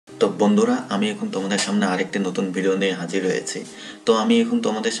তো বন্ধুরা, আমি এখন তোমাদের সামনে আরেকটি নতুন ভিডিও নিয়ে হাজির হয়েছি। তো আমি এখন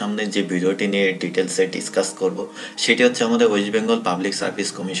তোমাদের সামনে যে ভিডিওটি নিয়ে ডিটেলসে ডিসকাস করব সেটি হচ্ছে আমাদের West Bengal public service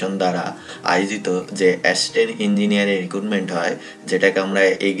commission দ্বারা আয়োজিত যে অ্যাসিস্ট্যান্ট ইঞ্জিনিয়ারের রিক্রুটমেন্ট হয়, যেটাকে আমরা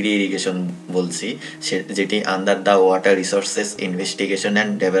এগ্রি ইরিগেশন বলছি, যেটি under the water resources investigation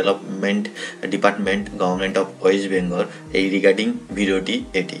and development department, government of West Bengal, এই রিগার্ডিং ভিডিওটি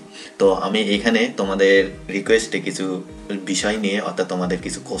এটি। তো আমি এখানে তোমাদের রিকোয়েস্টে কিছু বিষয় নিয়ে অর্থাৎ তোমাদের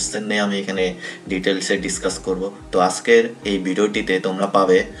কিছু কোশ্চেন নিয়ে আমি এখানে ডিটেলসে ডিসকাস করব। তো আজকের এই ভিডিওটিতে তোমরা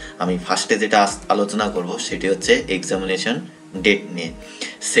পাবে, আমি ফার্স্টে যেটা আলোচনা করব সেটি হচ্ছে এক্সামিনেশন ডেট নিয়ে।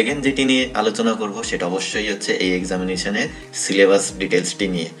 সেকেন্ড যেটি নিয়ে আলোচনা করব সেটা অবশ্যই হচ্ছে এই এক্সামিনেশনের সিলেবাস ডিটেলসটি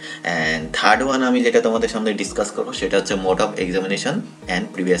নিয়ে। অ্যান্ড থার্ড ওয়ান আমি যেটা তোমাদের সামনে ডিসকাস করব সেটা হচ্ছে mode of examination and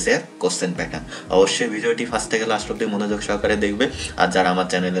previous year question pattern. অবশ্যই ভিডিওটি ফার্স্ট থেকে লাস্ট অব্দি মনোযোগ সহকারে দেখবে। আর যারা আমার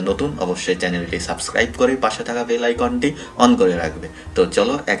চ্যানেলে নতুন, অবশ্যই চ্যানেলটি সাবস্ক্রাইব করে পাশে থাকা বেল আইকনটি অন করে রাখবে। তো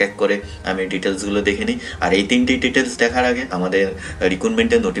চলো এক এক করে আমি ডিটেলসগুলো দেখে নিই। আর এই তিনটি ডিটেলস দেখার আগে আমাদের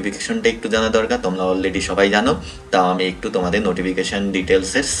রিক্রুটমেন্টের নোটিফিকেশনটা একটু জানা দরকার। তোমরা অলরেডি সবাই জানো, তাও আমি একটু তোমাদের নোটিফিকেশন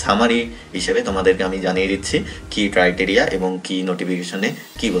ডিটেলসের সামারি হিসেবে তোমাদেরকে আমি জানিয়ে দিচ্ছি কি ক্রাইটেরিয়া এবং কি নোটিফিকেশনে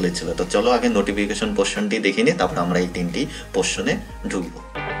কি বলেছিল। তো চলো আগে নোটিফিকেশন পোর্শনটি দেখে নিই, তারপর আমরা এই তিনটি পোর্শনে ঢুকবো।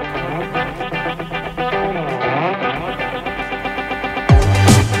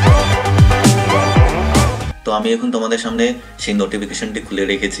 তো আমি এখন তোমাদের সামনে সেই নোটিফিকেশনটি খুলে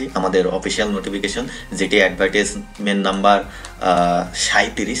রেখেছি, আমাদের অফিসিয়াল নোটিফিকেশন, যেটি অ্যাডভার্টাইজমেন্ট নাম্বার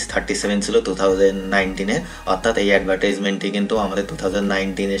 37 ছিল 2019-এ। অর্থাৎ এই অ্যাডভার্টাইজমেন্টটি কিন্তু আমাদের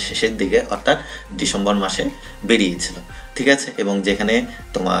 2019-এর শেষের দিকে অর্থাৎ ডিসেম্বর মাসে বেরিয়েছিল, ঠিক আছে। এবং যেখানে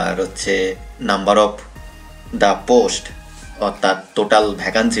তোমার হচ্ছে নাম্বার অফ দ্য পোস্ট অর্থাৎ টোটাল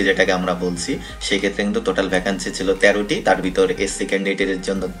ভ্যাকান্সি যেটাকে আমরা বলছি, সেক্ষেত্রে কিন্তু টোটাল ভ্যাকান্সি ছিল 13টি। তার ভিতর এসসি ক্যান্ডিডেটের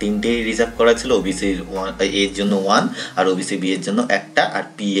জন্য 3টি রিজার্ভ করা ছিল, ওবিসি এর জন্য 1 আর ওবিসি বি এর জন্য 1টা, আর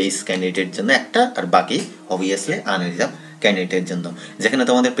পিএইচ ক্যান্ডিডেটের জন্য 1টা, আর বাকি অবভিয়াসলি আনরিজার্ভ ক্যান্ডিডেটের জন্য। যেখানে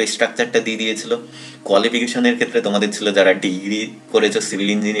তোমাদের পে স্ট্রাকচারটা দিয়ে দিয়েছিল। কোয়ালিফিকেশনের ক্ষেত্রে তোমাদের ছিল যারা ডিগ্রি করেছো সিভিল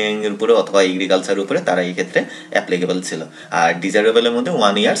ইঞ্জিনিয়ারিংয়ের উপরে অথবা এগ্রিকালচারের উপরে, তারা এই ক্ষেত্রে অ্যাপ্লিকেবল ছিল। আর ডিজারেবলের মধ্যে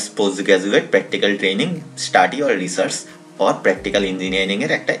 1 years post graduate practical training, study or research or practical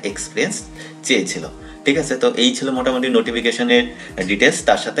ইঞ্জিনিয়ারিংয়ের একটা এক্সপিরিয়েন্স চেয়েছিল, ঠিক আছে। তো এই ছিল মোটামুটি নোটিফিকেশনের ডিটেলস।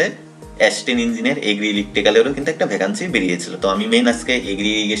 তার সাথে অ্যাসিস্ট্যান্ট ইঞ্জিনিয়ার এগ্রি ইলেকট্রিক্যালেরও কিন্তু একটা ভ্যাকান্সি বেরিয়েছিল। তো আমি মেইন আজকে এগ্রি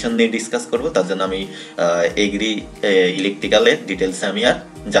ইরিগেশন নিয়ে ডিসকাস করবো, তার জন্য আমি এগ্রি ইলেকট্রিক্যালের ডিটেলসে আমি আর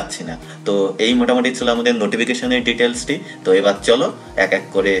যাচ্ছি না। তো এই মোটামুটি ছিল আমাদের নোটিফিকেশনের ডিটেলসটি। তো এবার চলো এক এক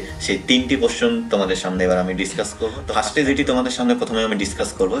করে সেই তিনটি পোর্শন তোমাদের সামনে এবার আমি ডিসকাস করবো। তো ফার্স্টে যেটি তোমাদের সামনে প্রথমে আমি ডিসকাস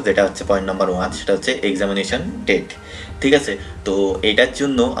করবো, যেটা হচ্ছে পয়েন্ট নাম্বার 1, সেটা হচ্ছে এক্সামিনেশন ডেট, ঠিক আছে। তো এটার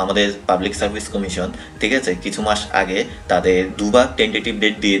জন্য আমাদের পাবলিক সার্ভিস কমিশন, ঠিক আছে, কিছু মাস আগে তাদের দুবার টেন্টেটিভ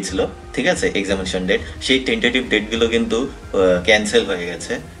ডেট দিয়েছিল, ঠিক আছে, এক্সামিনেশন ডেট। সেই টেন্টেটিভ ডেটগুলো কিন্তু ক্যান্সেল হয়ে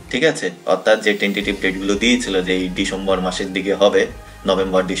গেছে, ঠিক আছে। অর্থাৎ যে টেন্টেটিভ ডেটগুলো দিয়েছিল যে এই ডিসেম্বর মাসের দিকে হবে,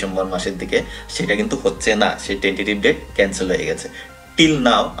 নভেম্বর ডিসেম্বর মাসের দিকে, সেটা কিন্তু হচ্ছে না। সেই টেন্টেটিভ ডেট ক্যান্সেল হয়ে গেছে। টিল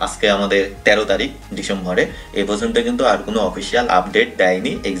নাও, আজকে আমাদের 13 তারিখ ডিসেম্বরে, এ পর্যন্ত কিন্তু আর কোনো অফিসিয়াল আপডেট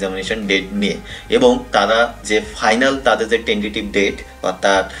দেয়নি এক্সামিনেশন ডেট নিয়ে। এবং তারা যে ফাইনাল তাদের যে টেন্টেটিভ ডেট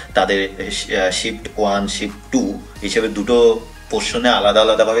অর্থাৎ তাদের শিফট 1 শিফট 2 হিসেবে দুটো পোর্শনে আলাদা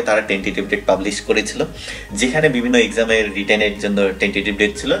আলাদাভাবে তারা টেন্টেটিভ ডেট পাবলিশ করেছিল, যেখানে বিভিন্ন এক্সামের রিটেনের জন্য টেন্টেটিভ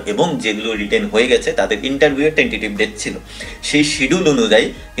ডেট ছিল এবং যেগুলো রিটেন হয়ে গেছে তাদের ইন্টারভিউয়ের টেন্টেটিভ ডেট ছিল। সেই শিডিউল অনুযায়ী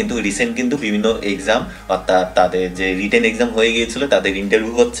কিন্তু রিসেন্ট কিন্তু বিভিন্ন এক্সাম অর্থাৎ তাদের যে রিটেন এক্সাম হয়ে গিয়েছিল তাদের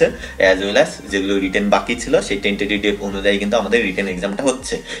ইন্টারভিউ হচ্ছে, অ্যাজ ওয়েল অ্যাজ যেগুলো রিটেন বাকি ছিল সেই টেন্টেটিভ ডেট অনুযায়ী কিন্তু আমাদের রিটেন এক্সামটা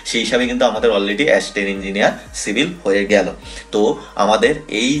হচ্ছে। সেই হিসাবে কিন্তু আমাদের অলরেডি অ্যাসিস্ট্যান্ট ইঞ্জিনিয়ার সিভিল হয়ে গেল। তো আমাদের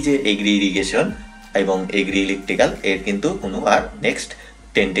এই যে এগ্রি ইরিগেশন এবং এগ্রি ইলেকট্রিক্যাল এর কিন্তু কোনো আর নেক্সট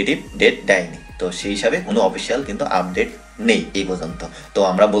টেন্টেটিভ ডেট দেয়নি। তো সেই হিসাবে কোনো অফিসিয়াল কিন্তু আপডেট নেই এই পর্যন্ত। তো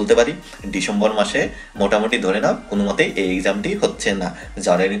আমরা বলতে পারি ডিসেম্বর মাসে মোটামুটি ধরে নাও কোনো মতেই এই এক্সামটি হচ্ছে না।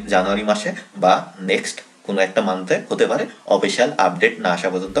 জানুয়ারি মাসে বা নেক্সট কোনো একটা মান্থে হতে পারে, অফিসিয়াল আপডেট না আসা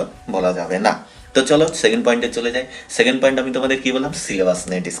পর্যন্ত বলা যাবে না। তো চলো সেকেন্ড পয়েন্টে চলে যাই। সেকেন্ড পয়েন্ট আমি তোমাদের কি বললাম, সিলেবাস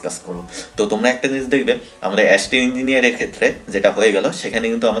নিয়ে ডিসকাস করবো। তো তোমরা একটা জিনিস দেখবে, আমাদের অ্যাসিস্ট্যান্ট ইঞ্জিনিয়ারের ক্ষেত্রে যেটা হয়ে গেল, সেখানে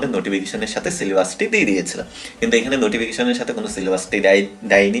কিন্তু আমাদের নোটিফিকেশনের সাথে সিলেবাসটি দিয়ে দিয়েছিল, কিন্তু এখানে নোটিফিকেশনের সাথে কোনো সিলেবাসটি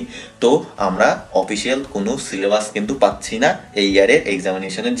দেয়নি। তো আমরা অফিসিয়াল কোনো সিলেবাস কিন্তু পাচ্ছি না এই ইয়ারের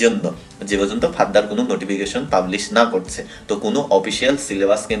এক্সামিনেশনের জন্য, যে পর্যন্ত ফার্দার কোনো নোটিফিকেশন পাবলিশ না করছে। তো কোনো অফিসিয়াল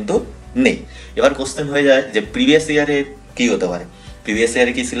সিলেবাস কিন্তু নেই। এবার কোশ্চেন হয়ে যায় যে প্রিভিয়াস ইয়ারের কি হতে পারে। প্রিভিয়াস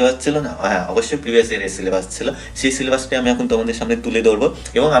ইয়ারে কি সিলেবাস ছিল না? হ্যাঁ, অবশ্যই প্রিভিয়াস ইয়ারের সিলেবাস ছিল। সেই সিলেবাসটি আমি এখন তোমাদের সামনে তুলে ধরবো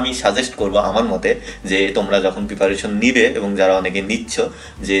এবং আমি সাজেস্ট করবো আমার মতে যে তোমরা যখন প্রিপারেশন নিবে এবং যারা অনেকে নিচ্ছ,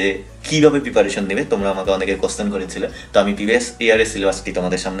 যে কিভাবে প্রিপারেশন নেবে, তোমরা আমাকে অনেকে কোশ্চেন করেছিলে। তো আমি প্রিভিয়াস ইয়ারের সিলেবাসটি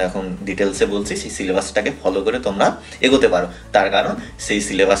তোমাদের সামনে এখন ডিটেলসে বলছি, সেই সিলেবাসটাকে ফলো করে তোমরা এগোতে পারো। তার কারণ সেই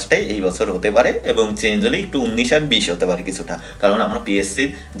সিলেবাসটাই এই বছর হতে পারে এবং চেঞ্জ হলে একটু 19 আর 20 হতে পারে কিছুটা, কারণ আমরা পিএসসির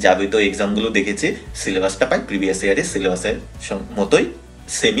যাবিত এক্সামগুলো দেখেছি সিলেবাসটা পাই প্রিভিয়াস ইয়ারের সিলেবাসের মতোই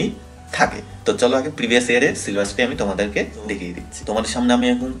সেমি থাকে। তো চলো আগে প্রিভিয়াস ইয়ারের সিলেবাসটি আমি তোমাদেরকে দেখিয়ে দিচ্ছি। তোমাদের সামনে আমি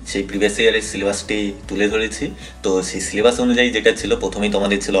এখন সেই প্রিভিয়াস ইয়ারের সিলেবাসটি তুলে ধরেছি। তো সেই সিলেবাস অনুযায়ী যেটা ছিল, প্রথমেই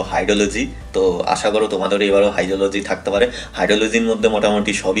তোমাদের ছিল হাইড্রোলজি। তো আশা করো তোমাদের এবারও হাইড্রোলজি থাকতে পারে। হাইড্রোলজির মধ্যে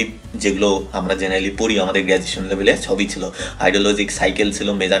মোটামুটি সবই যেগুলো আমরা জেনারেলি পড়ি আমাদের গ্র্যাজুয়েশন লেভেলে সবই ছিল। হাইড্রোলজিক সাইকেল ছিল,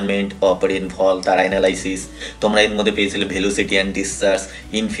 মেজারমেন্ট অফ রেইনফল, তার অ্যানালাইসিস। তোমরা এর মধ্যে পেয়েছিলে velocity and discharge,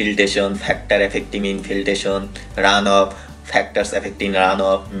 infiltration, factor affecting infiltration, run of, factors affecting run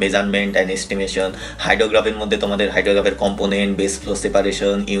of, measurement and estimation. হাইড্রোগ্রাফের মধ্যে তোমাদের হাইড্রোগ্রাফের component, base flow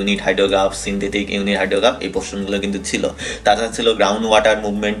separation, unit hydrograph, synthetic unit hydrograph, এই পোর্শনগুলো কিন্তু ছিল। তাছাড়া ছিল ground water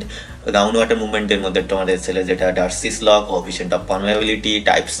movement. Ground water মুভমেন্টের মধ্যে তোমাদের ছিল যেটা ডার্সিস ল, coefficient of permeability,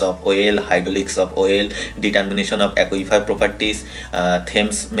 types of well, hydraulics of well, determination of aquifer properties,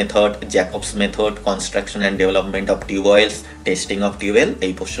 Thames method, Jacobs method, construction and development of tube wells, testing of tubewell,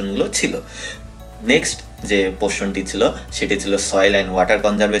 এই পোর্শনগুলো ছিল। নেক্সট যে পোর্শনটি ছিল সেটি ছিল soil and water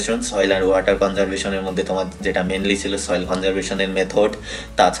conservation. Soil and water কনজারভেশনের মধ্যে তোমার যেটা mainly ছিল সয়েল কনজারভেশনের মেথড,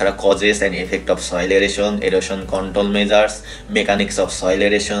 তাছাড়া causes and effect of soil aeration, erosion control measures, mechanics of soil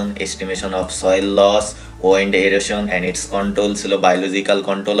aeration, estimation of soil loss, wind erosion and its control ছিল, biological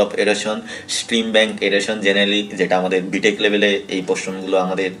control of erosion, stream bank erosion generally যেটা আমাদের B Tech লেভেলে এই পোর্শনগুলো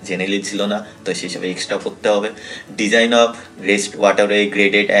আমাদের generally ছিল না, তো সেই হিসাবে এক্সট্রা করতে হবে। Design of rest waterway,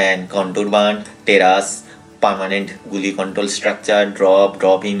 graded and contour band, টেরাস, permanent গুলি control structure,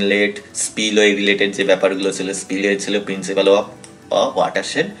 drop inlet, spillway related যে ব্যাপারগুলো ছিল, স্পিলওয়ে ছিল, প্রিন্সিপাল অফ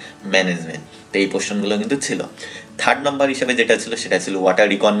ওয়াটারশেড ম্যানেজমেন্ট, তো এই পোর্শনগুলো কিন্তু ছিল। থার্ড নাম্বার হিসেবে যেটা ছিল সেটা ছিল ওয়াটার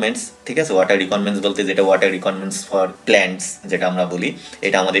রিকোয়ারমেন্টস। ঠিক আছে, ওয়াটার রিকোয়ারমেন্টস বলতে যেটা ওয়াটার রিকোয়ারমেন্টস ফর প্ল্যান্টস যেটা আমরা বলি,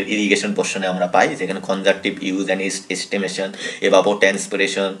 এটা আমাদের ইরিগেশন পোর্শনে আমরা পাই, যেখানে কনজারটিভ ইউজ অ্যান্ড এস্টিমেশন,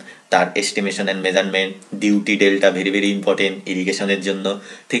 এভাপোট্রান্সপিরেশন, তার estimation and measurement, duty delta very very important ইরিগেশনের জন্য।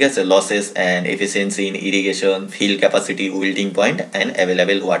 ঠিক আছে, losses and efficiency in irrigation, field capacity, wilting point and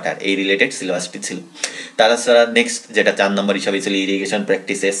available water, এই রিলেটেড সিলেবাসটি ছিল। তাছাড়া নেক্সট যেটা 4 নম্বর হিসাবে ছিল ইরিগেশন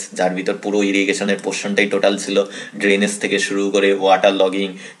প্র্যাকটিসেস, যার ভিতর পুরো ইরিগেশনের পোর্শনটাই টোটাল ছিল, ড্রেনেজ থেকে শুরু করে ওয়াটার লগিং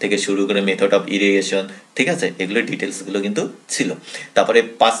থেকে শুরু করে মেথড অফ ইরিগেশন। ঠিক আছে, এগুলো ডিটেলসগুলো কিন্তু ছিল। তারপরে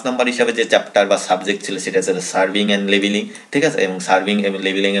 5 নম্বর হিসাবে যে চ্যাপ্টার বা সাবজেক্ট ছিল সেটা ছিল সার্ভিং অ্যান্ড লেভেলিং। ঠিক আছে, এবং সার্ভিং এবং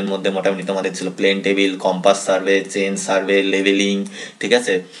লেভেলিং এর মধ্যে মোটামুটি তোমাদের ছিল plane table, compass survey, chain survey, leveling. ঠিক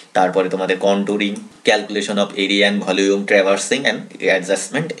আছে, তারপরে তোমাদের contouring, calculation of area and volume, ট্র্যাভার্সিং and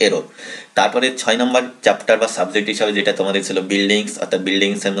adjustment error. তারপরে 6 নম্বর চ্যাপ্টার বা সাবজেক্ট হিসাবে যেটা তোমাদের ছিল বিল্ডিংস, অর্থাৎ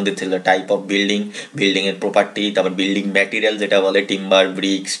বিল্ডিংস এর মধ্যে ছিল টাইপ অফ বিল্ডিং, বিল্ডিং এর প্রপার্টি, তারপর বিল্ডিং ম্যাটেরিয়াল যেটা বলে timber,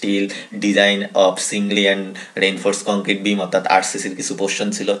 brick, still, design of Singoli and reinforce concrete বিম অর্থাৎ আরসিসির কিছু পোর্শন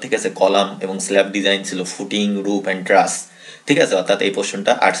ছিল। ঠিক আছে, কলাম এবং স্ল্যাব ডিজাইন ছিল, ফুটিং, রুফ অ্যান্ড ট্রাস। ঠিক আছে, অর্থাৎ এই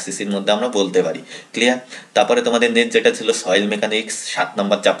পোর্শনটা আরসিসির মধ্যে আমরা বলতে পারি। ক্লিয়ার? তারপরে তোমাদের নেক্সট যেটা ছিল সয়েল মেকানিক্স, 7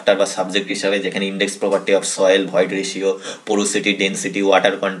 নম্বর চ্যাপ্টার বা সাবজেক্ট হিসাবে, যেখানে index property of soil, void ratio, porosity, density,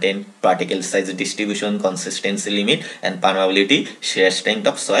 water content, particle size distribution, consistency limit and permeability, share strength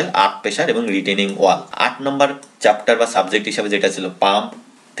of soil, earth pressure এবং রিটেনিং ওয়াল। 8 নম্বর চ্যাপ্টার বা subject হিসাবে যেটা ছিল পাম্প।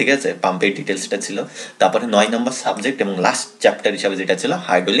 ঠিক আছে, পাম্পের ডিটেলসটা ছিল। তারপরে 9 নম্বর সাবজেক্ট এবং লাস্ট চ্যাপ্টার হিসাবে যেটা ছিল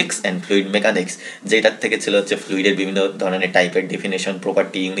হাইড্রোলিক্স অ্যান্ড ফ্লুইড মেকানিক্স, যেটার থেকে ছিল হচ্ছে ফ্লুইডের বিভিন্ন ধরনের টাইপের definition,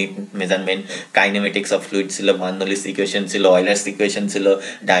 property, unit measurement, kinematics of fluid ছিল, বার্নৌলিস ইকুয়েশন ছিল, অয়েলার্স ইকুয়েশন ছিল,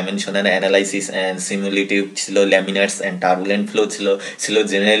 ডাইমেনশন অ্যান্ড অ্যানালাইসিস অ্যান্ড সিমুলেটিভ ছিল, ল্যামিনার্স অ্যান্ড টার্বুলেন্ট ফ্লো ছিল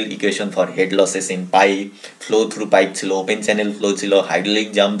general equation for head losses in pipe, flow through pipe ছিল, ওপেন চ্যানেল ফ্লো ছিল, হাইড্রোলিক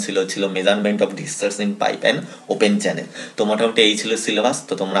জাম্প ছিল measurement of discharge in pipe and open channel. তো মোটামুটি এই ছিল সিলেবাস।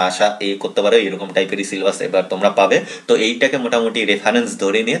 তো তোমরা আশা এই করতে পারো এরকম টাইপেরই সিলেবাস এবার তোমরা পাবে। তো এইটাকে মোটামুটি রেফারেন্স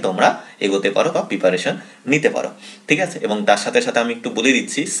ধরে নিয়ে তোমরা এগোতে পারো বা প্রিপারেশন নিতে পারো। ঠিক আছে, এবং তার সাথে সাথে আমি একটু বলে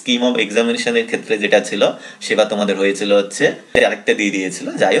দিচ্ছি স্কিম অফ এক্সামিনেশনের ক্ষেত্রে যেটা ছিল সেটা তোমাদের হয়েছিল হচ্ছে আরেকটা দিয়ে দিয়েছিল,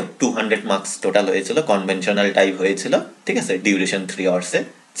 যাই হোক 200 মার্কস টোটাল হয়েছিল, কনভেনশনাল টাইপ হয়েছিল। ঠিক আছে, ডিউরেশন 3 আওয়ার্সে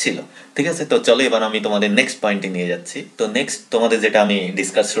ছিল। ঠিক আছে, তো চলো এবার আমি তোমাদের নেক্সট পয়েন্টে নিয়ে যাচ্ছি। তো নেক্সট তোমাদের যেটা আমি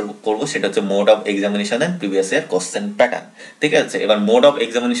ডিসকাস করবো সেটা হচ্ছে mode of examination and previous year question pattern. ঠিক আছে, এবার মোড অফ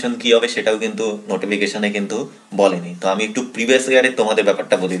এক্সামিনেশন কি হবে সেটাও কিন্তু নোটিফিকেশনে কিন্তু বলেনি। তো আমি একটু প্রিভিয়াস ইয়ারে তোমাদের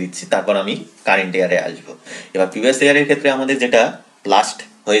ব্যাপারটা বলে দিচ্ছি, তারপর আমি কারেন্ট ইয়ারে আসবো। এবার প্রিভিয়াস ইয়ারের ক্ষেত্রে আমাদের যেটা লাস্ট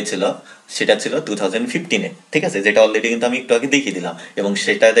হয়েছিল সেটা ছিল 2015-এ। ঠিক আছে, যেটা অলরেডি কিন্তু আমি একটু আগে দেখিয়ে দিলাম, এবং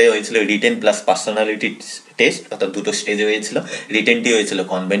সেটাতে হয়েছিল রিটেন প্লাস পার্সোনালিটি টেস্ট, অর্থাৎ দুটো স্টেজে হয়েছিল। রিটেনটি হয়েছিল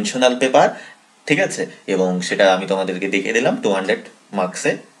কনভেনশনাল পেপার। ঠিক আছে, এবং সেটা আমি তোমাদেরকে দেখিয়ে দিলাম 200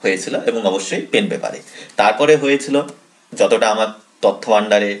 মার্কসে হয়েছিল, এবং অবশ্যই পেন পেপারে। তারপরে হয়েছিল যতটা আমার তথ্য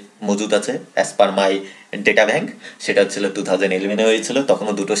ভাণ্ডারে মজুদ আছে অ্যাজ পার মাই ডেটা ব্যাংক, সেটা হচ্ছিল 2011 হয়েছিল।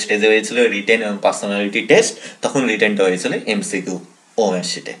 তখনও দুটো স্টেজে হয়েছিল, রিটেন এবং পার্সোনালিটি টেস্ট। তখন রিটেনটা হয়েছিল এমসিকিউ ওএমএস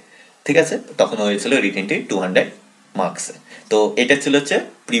শিটে, ঠিক আছে। তখন হয়েছিল রিটেনটি 200 মার্কসে। তো এটা ছিল হচ্ছে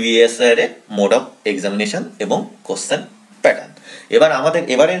প্রিভিয়াস ইয়ারে মোড অফ এক্সামিনেশন এবং কোশ্চেন প্যাটার্ন। এবার আমাদের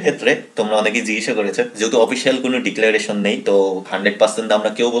এবারের ক্ষেত্রে তোমরা অনেকেই জিজ্ঞাসা করেছো, যেহেতু অফিসিয়াল কোনো ডিক্লারেশন নেই, তো 100% আমরা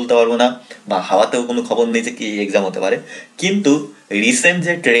কেউ বলতে পারবো না, বা হাওয়াতেও কোনো খবর নেই যে কি এক্সাম হতে পারে। কিন্তু রিসেন্ট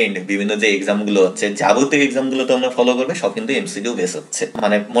যে ট্রেন্ড, বিভিন্ন যে এক্সামগুলো হচ্ছে, যাবতীয় এক্সামগুলো তোমরা ফলো করবে সব কিন্তু এমসিকিউ বেস হচ্ছে।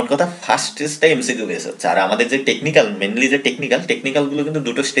 মানে মোট কথা ফার্স্ট স্টেজটা এমসিকিউ বেস হচ্ছে। আর আমাদের যে টেকনিক্যাল, মেনলি যে টেকনিক্যালগুলো কিন্তু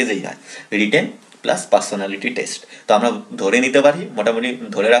দুটো স্টেজেই হয়, রিটেন প্লাস পার্সোনালিটি টেস্ট। তো আমরা ধরে নিতে পারি, মোটামুটি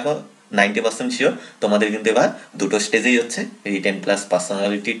ধরে রাখো 90% শিওর তোমাদের কিন্তু এবার দুটো স্টেজেই হচ্ছে, রিটেন প্লাস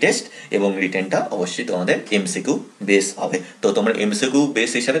পার্সোনালিটি টেস্ট, এবং রিটেনটা অবশ্যই তোমাদের এমসিকিউ বেস হবে। তো তোমরা এমসিকিউ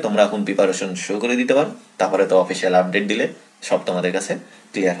বেস হিসাবে তোমরা এখন প্রিপারেশন শুরু করে দিতে পারো। তারপরে তো অফিসিয়াল আপডেট দিলে সব তোমাদের কাছে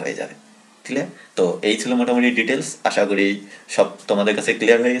ক্লিয়ার হয়ে যাবে। ক্লিয়ার? তো এই ছিল মোটামুটি ডিটেলস, আশা করি সব তোমাদের কাছে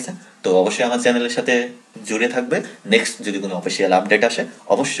ক্লিয়ার হয়ে গেছে। তো অবশ্যই আমার চ্যানেলের সাথে জুড়ে থাকবে। নেক্সট যদি কোনো অফিসিয়াল আপডেট আসে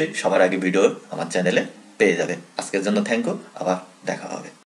অবশ্যই সবার আগে ভিডিও আমার চ্যানেলে পেয়ে যাবে। আজকের জন্য থ্যাংক ইউ, আবার দেখা হবে।